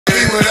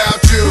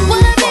without you.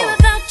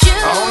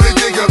 I only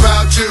think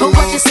about you. But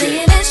what you're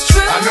saying is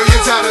true. I know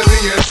you're tired of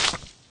being.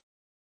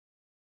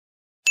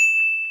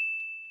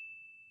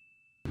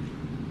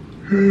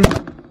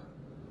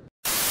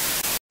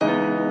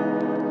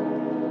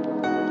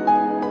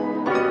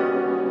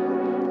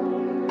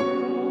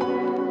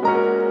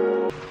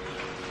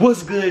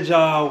 What's good,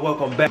 y'all?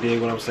 Welcome back. Dig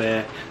what I'm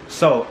saying?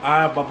 So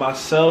I'm by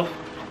myself,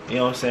 you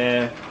know what I'm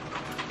saying?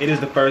 It is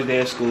the first day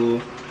of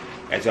school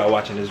as y'all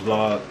watching this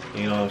vlog,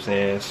 you know what I'm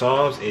saying?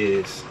 Psalms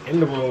is in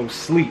the room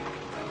sleep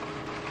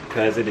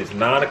because it is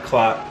 9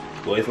 o'clock.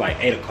 Well, it's like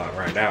 8 o'clock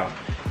right now.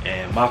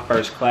 And my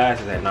first class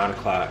is at 9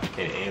 o'clock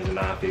and it ends at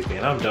 9:50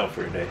 and I'm done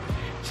for the day.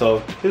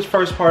 So this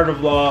first part of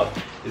the vlog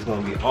is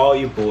gonna be all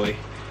your boy.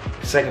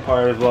 The second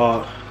part of the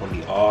vlog gonna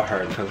be all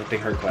her because I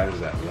think her class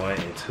is at 1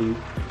 and 2.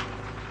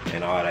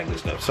 And all that good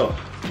stuff. So,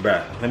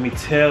 bruh, let me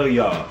tell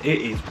y'all,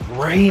 it is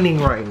raining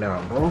right now,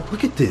 bro.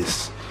 Look at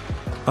this.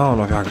 I don't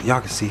know if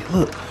y'all can see.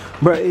 Look,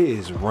 bruh, it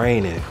is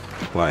raining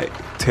like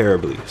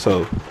terribly.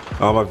 So,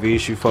 all my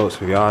VSU folks,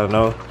 if y'all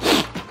know,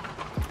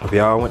 if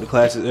y'all went to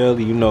classes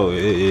early, you know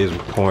it is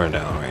pouring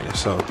down raining.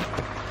 So,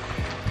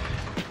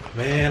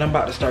 man, I'm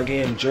about to start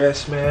getting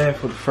dressed, man,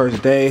 for the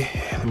first day.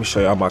 Let me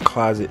show y'all my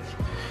closet.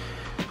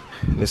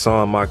 It's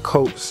on my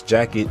coats,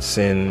 jackets,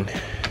 and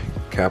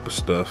Kappa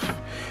stuff.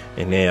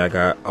 And then I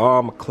got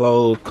all my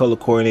clothes color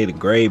coordinated: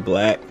 gray,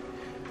 black,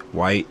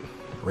 white,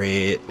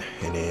 red,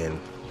 and then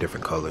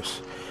different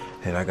colors.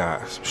 And I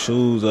got some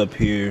shoes up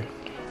here.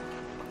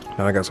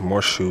 And I got some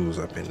more shoes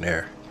up in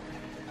there.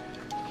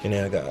 And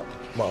then I got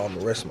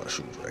the rest of my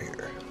shoes right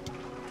here.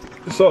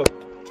 So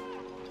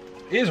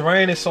it's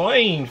raining, so I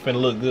ain't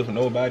finna look good for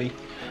nobody.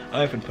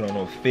 I ain't finna put on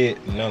no fit,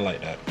 nothing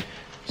like that.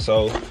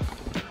 So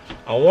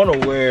I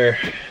wanna wear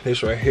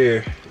this right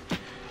here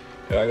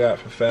that I got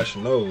from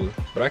Fashion Nova,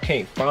 but I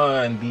can't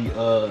find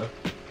the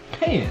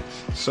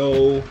pants.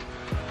 So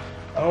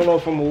I don't know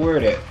if I'm gonna wear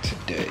that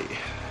today.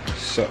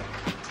 So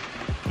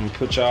I'm gonna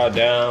put y'all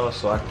down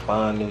so I can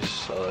find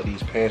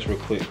these pants real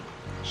quick.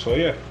 So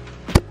yeah.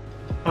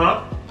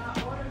 Huh?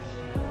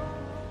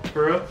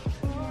 For real?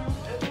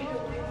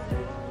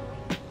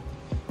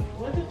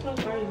 What the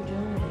fuck are you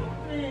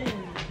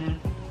doing?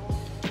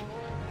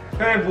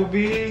 Hey,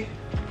 booby.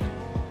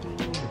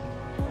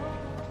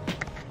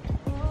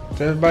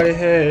 Tell everybody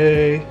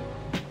hey.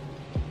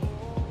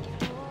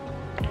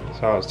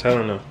 So I was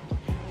telling them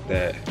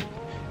that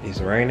it's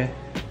raining,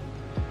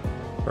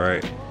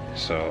 right?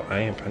 So I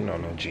ain't putting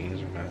on no jeans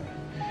or nothing.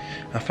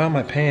 I found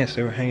my pants,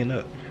 they were hanging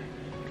up.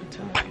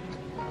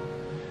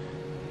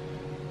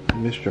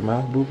 Missed your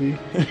mouth, booby.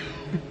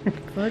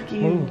 Fuck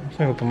you. Ooh, I'm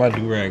gonna put my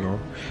do-rag on.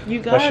 You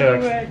got a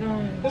do-rag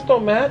on. This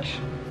don't match.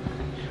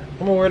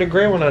 I'm gonna wear the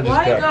gray one I just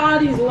got. Why you got all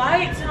these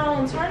lights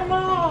on? Turn them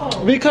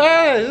off.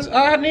 Because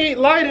I need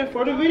lighting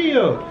for the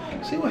video.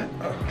 See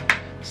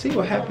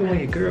what happened when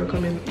your girl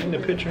come in the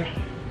picture.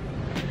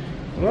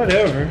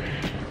 Whatever.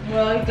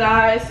 Well,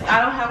 guys,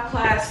 I don't have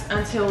class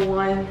until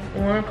 1.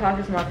 1 o'clock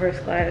is my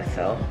first class,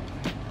 so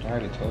I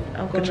already told you.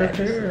 I'm Look going at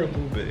your hair,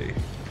 boo-bae.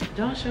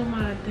 don't show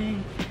my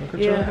thing. Look at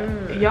your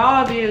hair.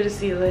 Y'all be able to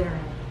see it later on.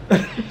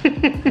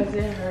 Cause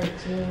it hurt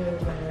too,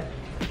 but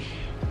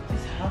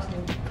this house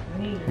needs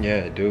clean. Yeah,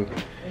 it do.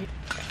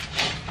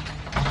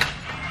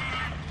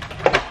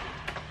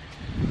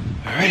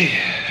 Alrighty,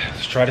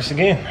 let's try this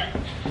again.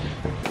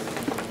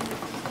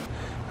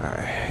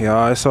 Alright,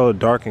 y'all, it's so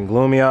dark and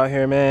gloomy out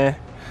here, man.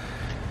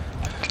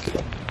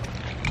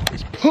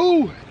 It's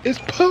poo! It's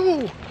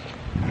poo!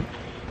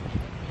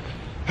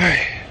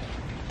 Alright,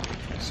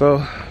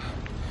 so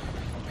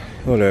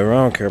whatever, I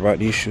don't care about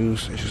these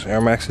shoes. It's just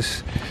Air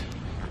Maxes.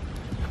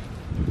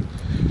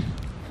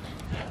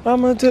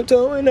 I'm gonna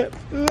tiptoe in that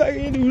like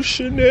a new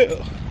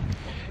Chanel.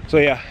 So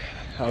yeah,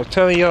 I was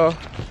telling y'all.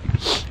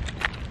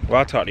 Well,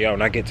 I'll talk to y'all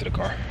when I get to the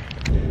car.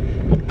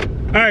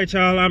 Alright,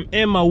 y'all, I'm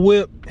in my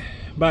whip,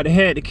 about to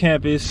head to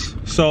campus.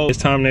 So this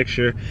time next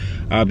year,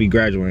 I'll be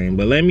graduating.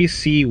 But let me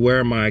see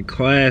where my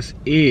class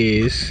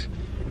is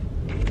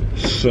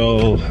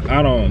so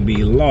I don't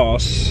be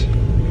lost.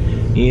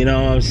 You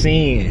know what I'm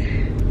saying?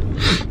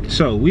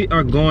 So we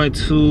are going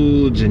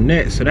to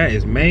Jeanette. So that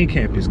is main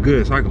campus.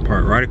 Good, so I can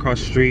park right across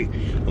the street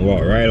and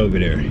walk right over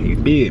there.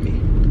 You feel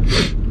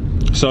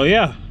me? So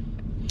yeah,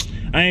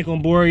 I ain't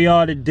gonna bore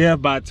y'all to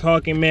death by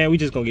talking, man. We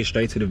just gonna get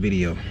straight to the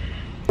video.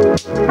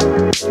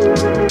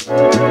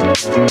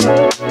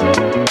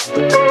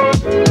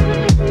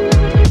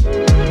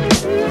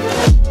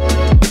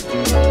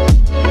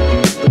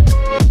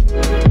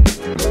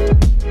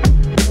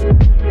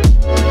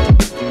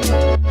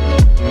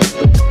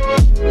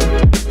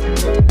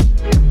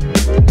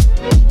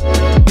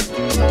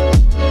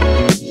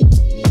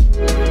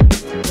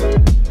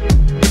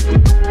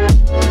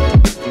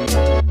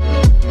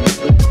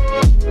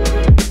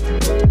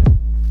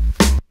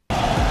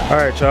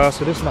 Alright, y'all,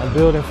 so this is my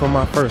building for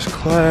my first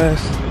class.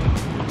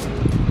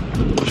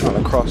 I'm trying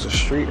to cross the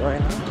street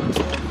right now.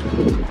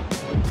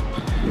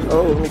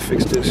 Oh, let me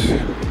fix this.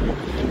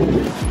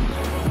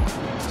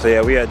 So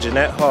yeah, we at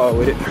Jeanette Hall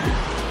with it.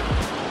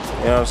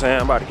 You know what I'm saying?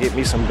 I'm about to get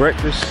me some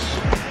breakfast.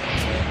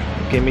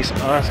 Get me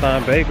some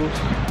Einstein bagels.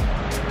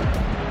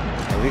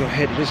 And we gonna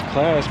head to this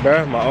class,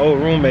 bro. My old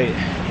roommate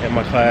in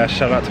my class.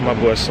 Shout out to my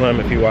boy Slim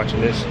if he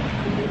watching this.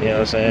 You know what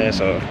I'm saying?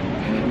 So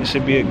it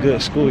should be a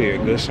good school year,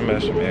 good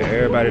semester, man.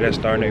 Everybody that's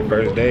starting their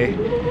first day,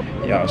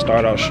 y'all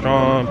start out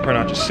strong, print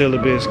out your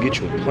syllabus, get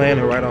you a plan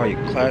and write all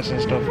your classes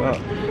and stuff out,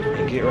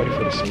 and get ready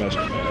for the semester,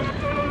 man.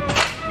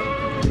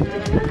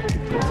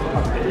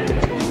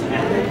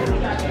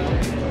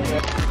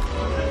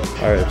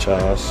 Alright,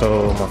 y'all,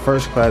 so my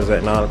first class is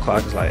at 9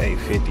 o'clock, it's like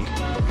 8:50.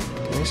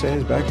 They say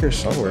it's back here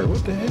somewhere.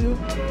 What the hell?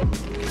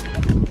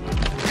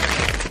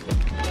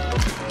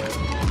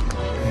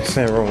 It's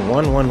in room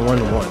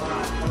 1111.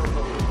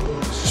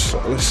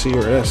 So let's see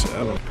where that's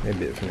at.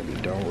 Maybe it's gonna be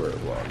Don't Worry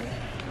Vlogging.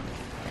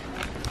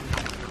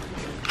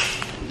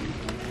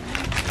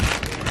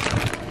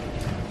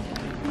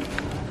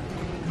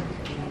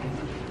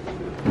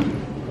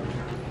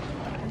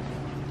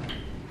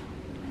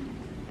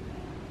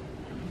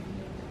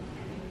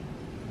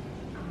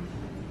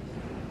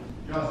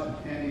 Just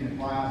attending the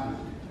classes,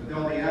 but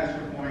there'll be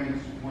extra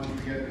points once we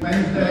get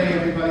Wednesday.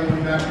 Everybody will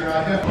be back here. I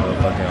have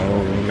Motherfucking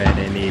old roommate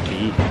that need to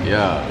eat.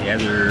 Yeah.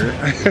 Yes,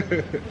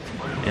 sir.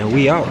 And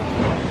we out.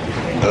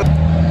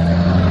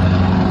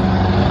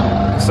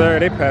 Sir,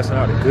 they passing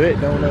out the good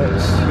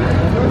donuts.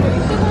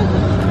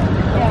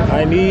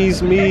 I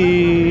needs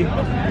me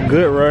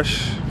good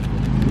rush.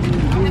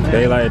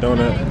 Daylight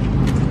donut.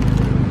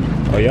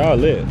 Oh, y'all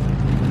lit.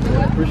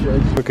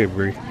 Appreciate it. Okay,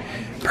 Bree.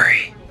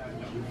 Bree.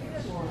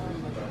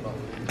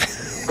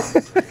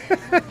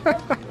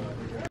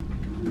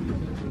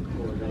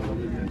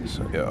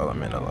 So y'all,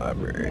 I'm in the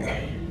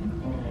library.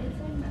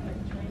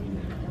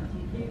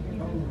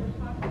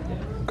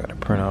 Gotta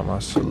print out my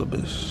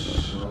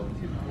syllabus.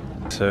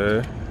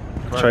 Sir,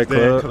 Trey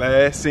Club.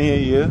 Class,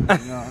 seeing you. You know what I'm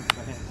saying?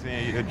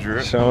 Seeing you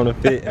drip. Showing the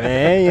fit,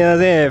 man. You know what I'm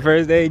saying?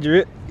 First day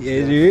drip.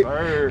 Yeah, drip.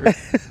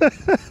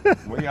 Sir.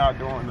 What y'all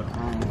doing?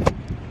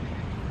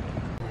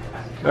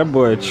 That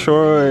boy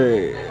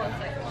Troy.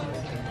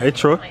 Hey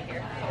Troy.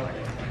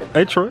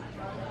 Hey Troy.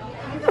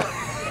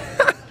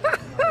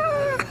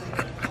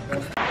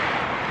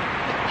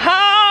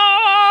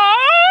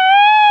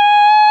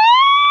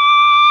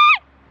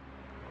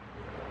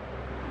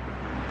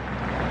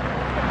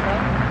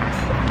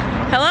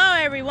 Hello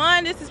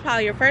everyone, this is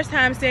probably your first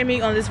time seeing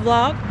me on this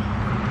vlog.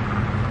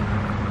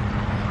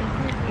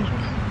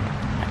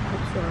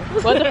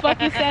 What the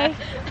fuck you say?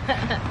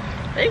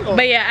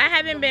 But yeah, I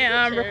haven't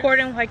been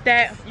recording like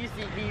that.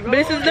 But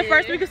this is the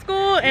first week of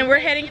school and we're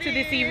heading to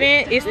this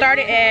event. It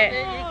started at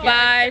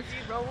 5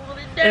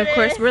 and of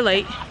course we're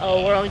late.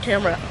 Oh, we're on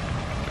camera.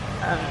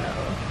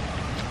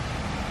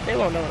 They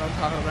won't know what I'm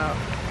talking about.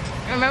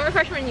 Remember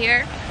freshman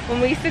year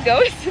when we used to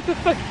go to the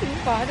fucking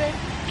fountain?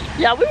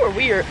 Yeah, we were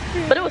weird,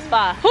 but it was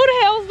fine. Who the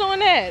hell's doing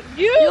that?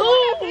 You!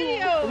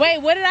 Wait,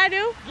 what did I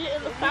do? Get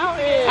in the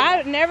fountain.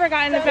 I've never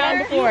gotten in the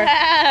fountain before.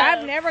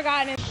 I've never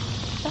gotten in.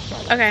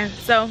 Okay,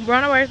 so we're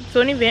on our way to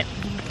an event.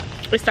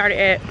 We started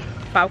at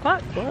 5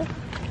 o'clock.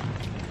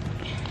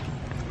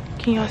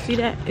 Can y'all see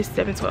that? It's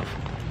 7:12.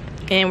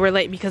 And we're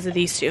late because of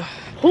these two.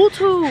 Who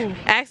two?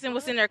 Ask them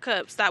what's in their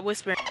cup. Stop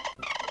whispering.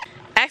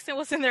 Ask them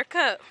what's in their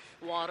cup.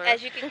 Water.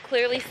 As you can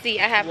clearly see,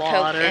 I have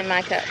Water. Coke in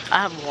my cup.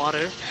 I have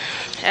water.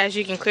 As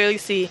you can clearly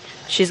see,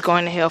 she's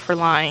going to hell for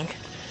lying.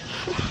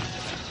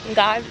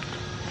 God.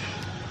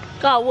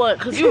 God what?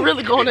 Because you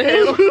really going to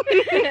hell.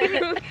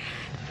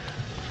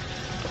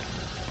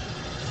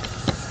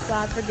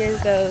 God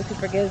forgives those who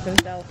forgives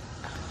themselves.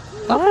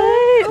 What?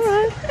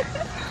 Alright.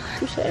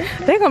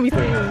 They're gonna be.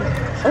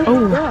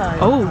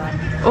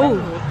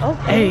 Oh,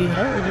 hey.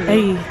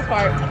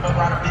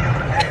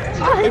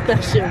 I hate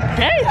that shit.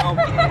 Damn.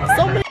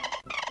 So many.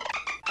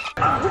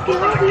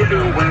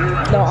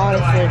 No,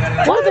 honestly.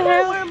 What the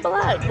hell? Wearing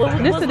black?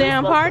 This a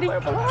damn party?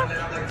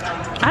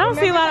 I don't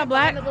see a lot of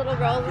black. The little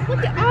girls,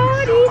 look at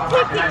all these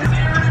tickets.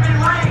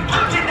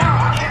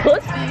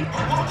 Pussy.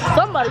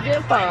 Somebody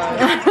getting fined.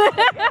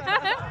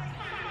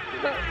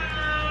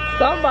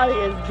 Somebody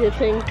is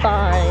getting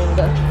fined.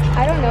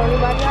 I don't know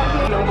anybody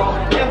out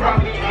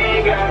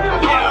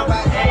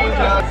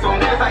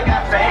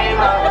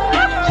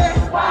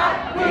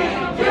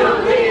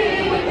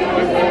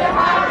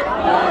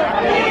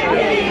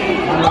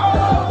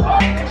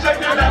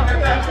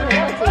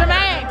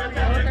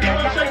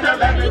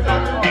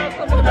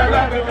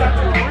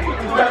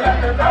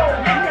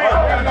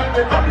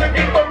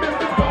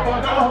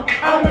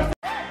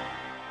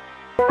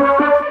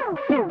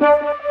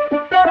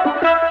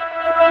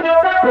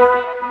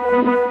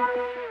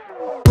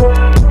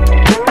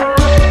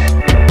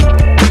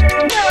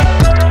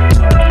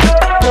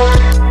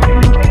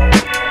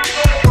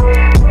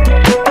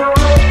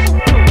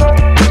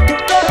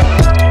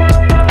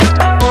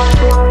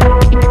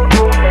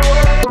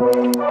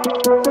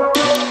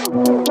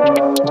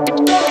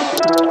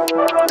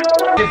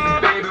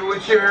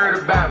you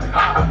heard about me.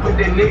 I put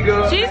that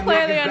nigga up. She's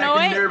clearly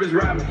annoyed.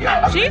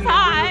 She's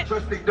hot.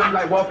 Trusted them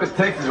like Walker,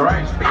 Texas,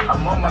 right?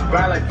 I'm on my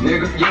grind like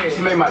nigga. Yeah,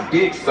 she made my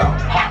dick so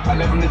hot. I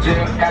left from the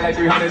jail, got like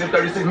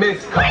 336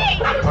 missed calls.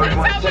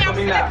 Check on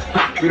me now.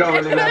 You don't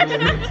really love me.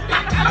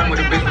 I'm with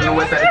a bitch from the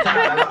west side of town.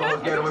 I love her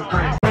ghetto and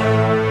print.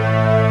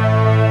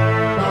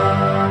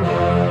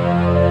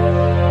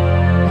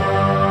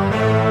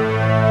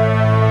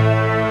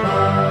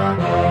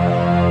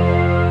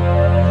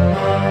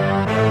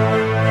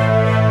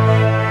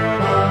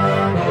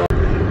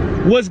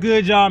 What's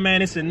good, y'all,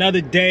 man? It's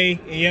another day,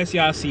 and yes,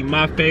 y'all see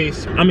my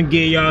face. I'm gonna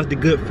give y'all the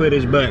good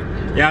footage, but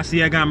y'all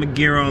see I got my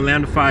gear on,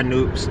 Lambda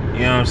Noobs. You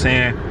know what I'm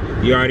saying?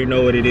 You already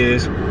know what it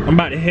is. I'm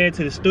about to head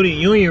to the student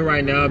union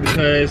right now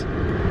because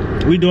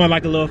we doing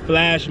like a little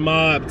flash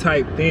mob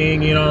type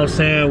thing. You know what I'm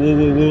saying? Woo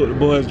woo woo, the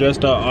boys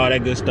dressed up, all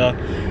that good stuff.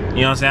 You know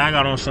what I'm saying? I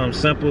got on something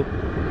simple,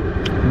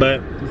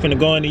 but we're finna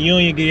go in the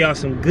union, give y'all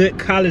some good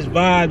college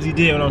vibes. You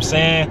did what I'm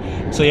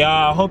saying? So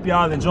y'all, I hope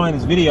y'all enjoying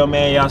this video,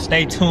 man. Y'all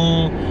stay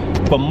tuned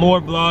for more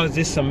vlogs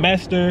this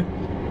semester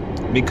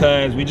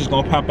because we just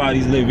gonna pop out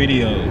these little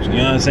videos. You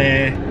know what I'm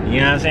saying? You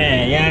know what I'm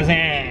saying? You know what I'm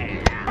saying?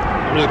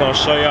 I'm just gonna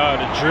show y'all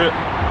the drip.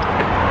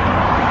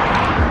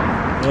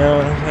 You know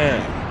what I'm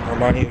saying?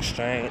 Money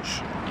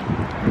exchange.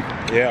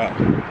 Yeah.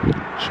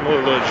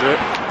 Smooth little drip.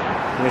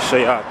 Let me show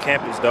y'all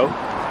campus though.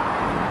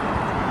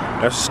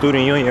 That's the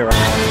student union right now.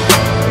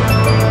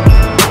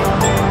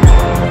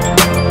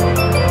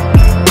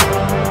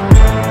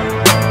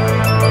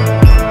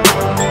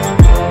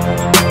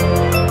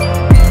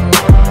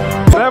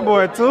 That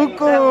boy too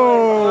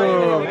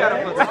cool.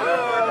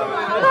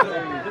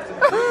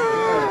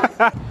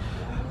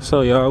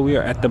 So y'all, we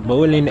are at the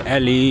bowling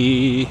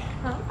alley.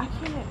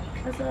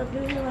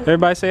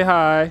 Everybody say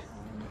hi.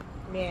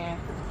 Yeah.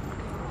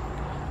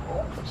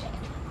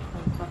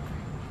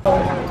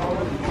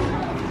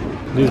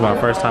 This is my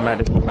first time at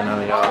this bowling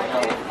alley, y'all.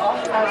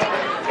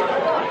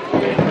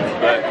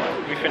 But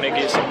we finna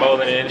get some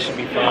bowling in. It should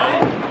be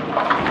fun.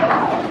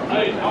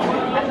 Alright.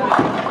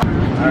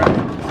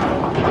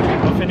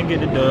 I'm finna get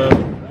the dub.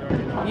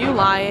 You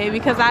lying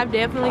because I've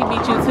definitely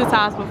beat you 2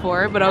 times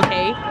before, but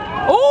okay.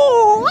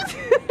 Ooh!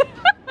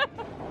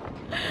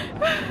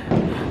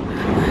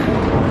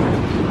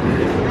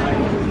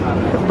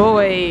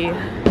 Boy.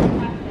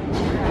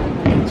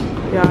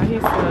 Y'all, he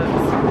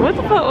sucks. What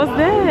the fuck was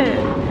that?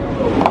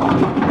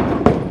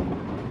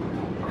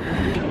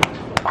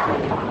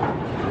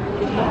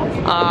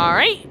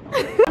 Alright.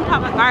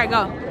 Alright,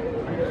 go.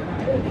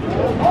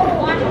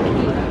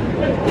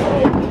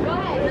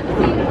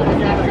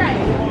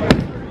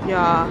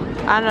 Y'all,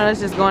 I know that's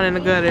just going in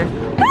the gutter.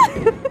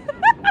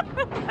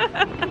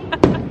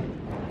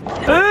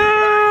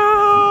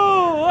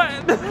 Ooh, what?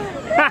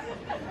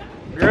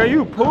 Girl,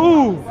 you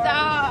poo.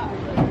 Stop.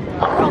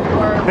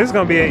 This is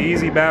gonna be an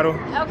easy battle.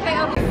 Okay.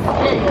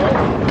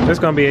 This is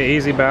gonna be an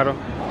easy battle.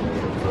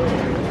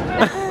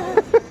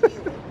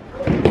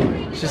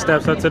 She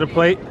steps up to the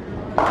plate.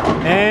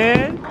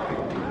 And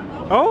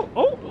oh.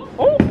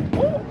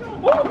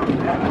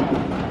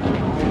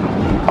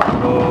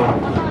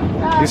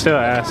 You still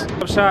ass.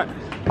 Shot.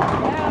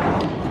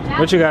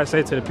 What you gotta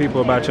say to the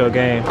people about your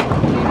game?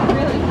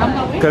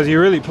 Cause you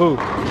really poo.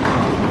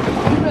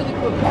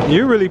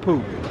 You really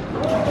poo.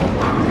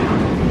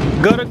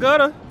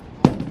 Gutter.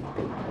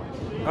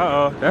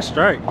 Uh-oh, that's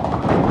strike.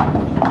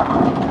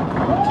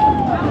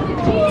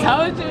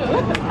 Told you.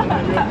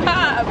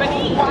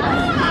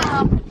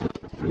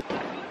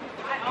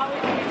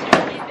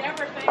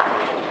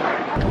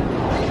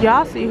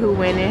 Y'all see who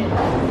winning.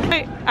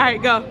 Hey,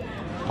 alright, go.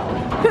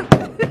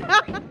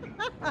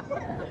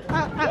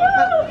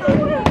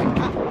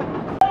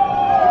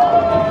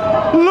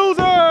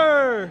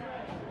 Loser!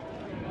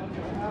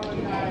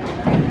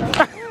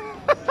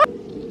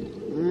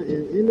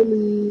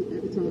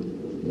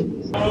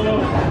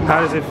 How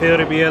does it feel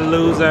to be a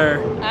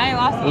loser? I ain't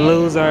lost yet.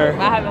 Loser.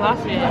 I haven't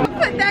lost yet.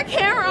 Put that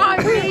camera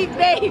on me,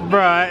 baby.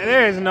 Bruh,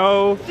 there is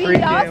no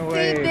freaking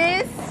way. See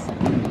this?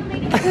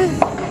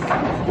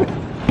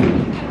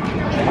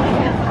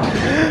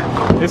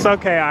 It's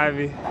okay,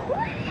 Ivy.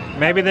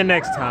 Maybe the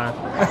next time.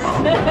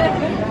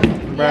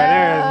 Bruh,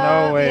 there is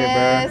no way,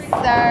 yes,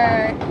 bruh.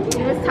 sir.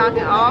 He was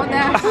talking all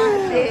that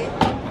shit.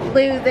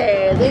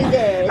 Loser.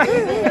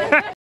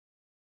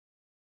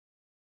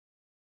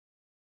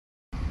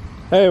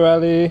 Hey,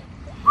 Riley.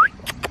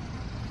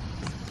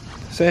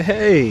 Say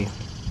hey.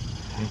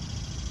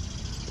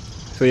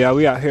 So yeah,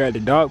 we out here at the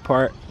dog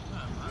park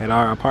at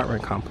our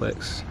apartment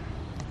complex.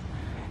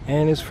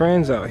 And his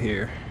friends out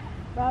here.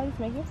 Riley's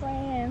making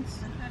friends.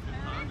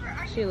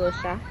 She a little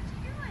shy.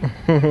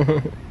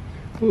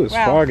 Who is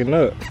fogging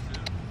up?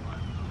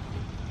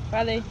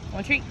 Riley,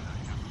 want a treat?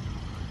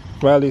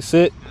 Riley,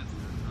 sit.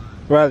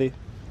 Riley.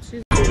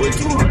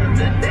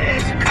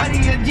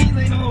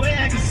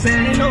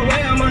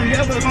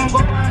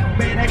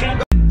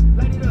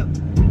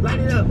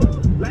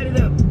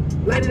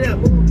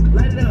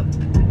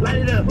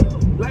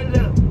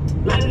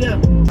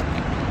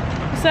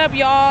 What's up,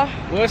 y'all?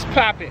 What's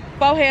poppin'?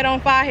 Forehead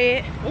on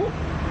firehead. Ooh.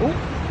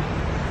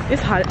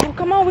 It's hot. Oh,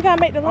 come on, we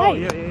gotta make the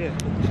light. Oh, yeah.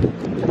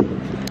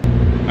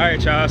 All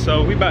right, y'all,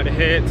 so we about to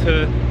head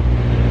to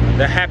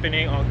the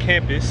happening on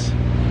campus.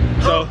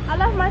 So I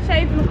left my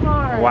shades in the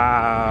car.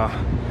 wow.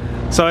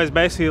 So it's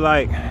basically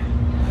like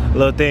a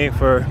little thing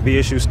for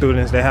VSU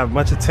students. They have a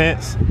bunch of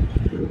tents,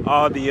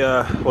 all the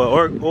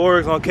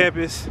orgs on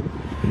campus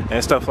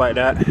and stuff like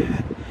that.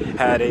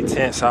 Had their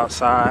tents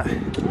outside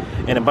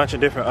and a bunch of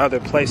different other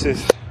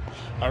places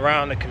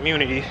around the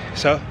community.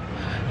 So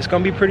it's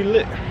gonna be pretty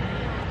lit.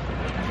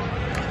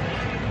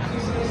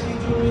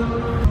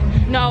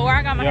 No, where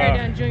I got my hair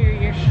done junior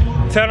year.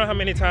 Tell them how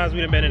many times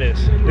we've been in this.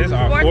 This is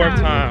our fourth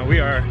time. We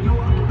are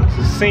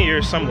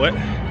seniors somewhat.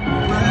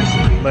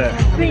 But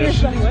Seniors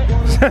somewhat.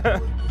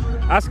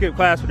 I skipped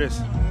class for this.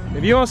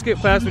 If you don't skip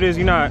class for this,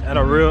 you're not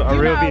a real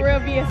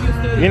VSU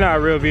student. You're not a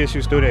real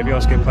VSU student if you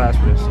don't skip class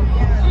for this.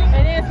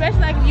 And then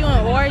especially like if you in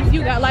orgs,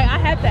 you got like I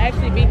had to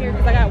actually be here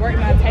because I got to work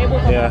my table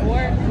for my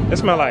board. It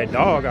smells like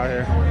dog out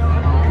here.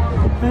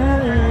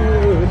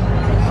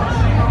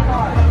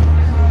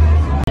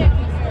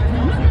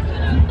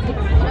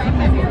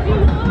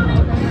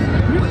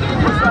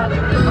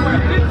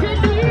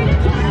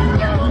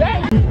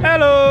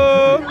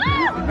 Hello.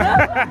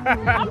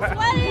 I'm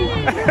sweating.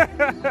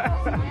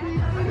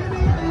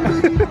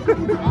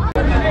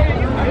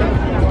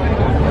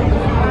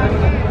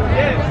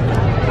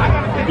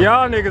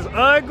 Y'all niggas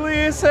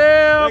ugly as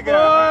hell,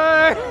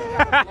 boy.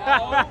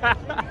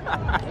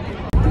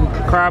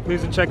 Crowd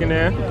please for checking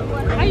in.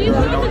 Are you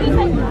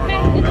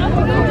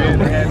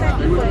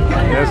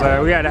Yes,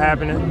 we had it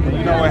happening.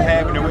 You know what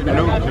happened with the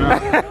news,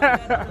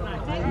 John?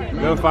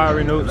 Little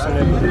fiery notes in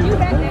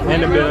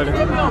the building.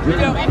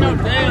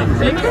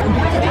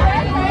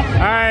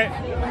 Alright.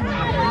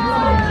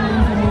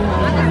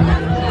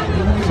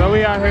 So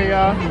we out here,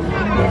 y'all.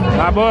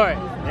 My boy.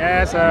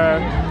 Yes, sir.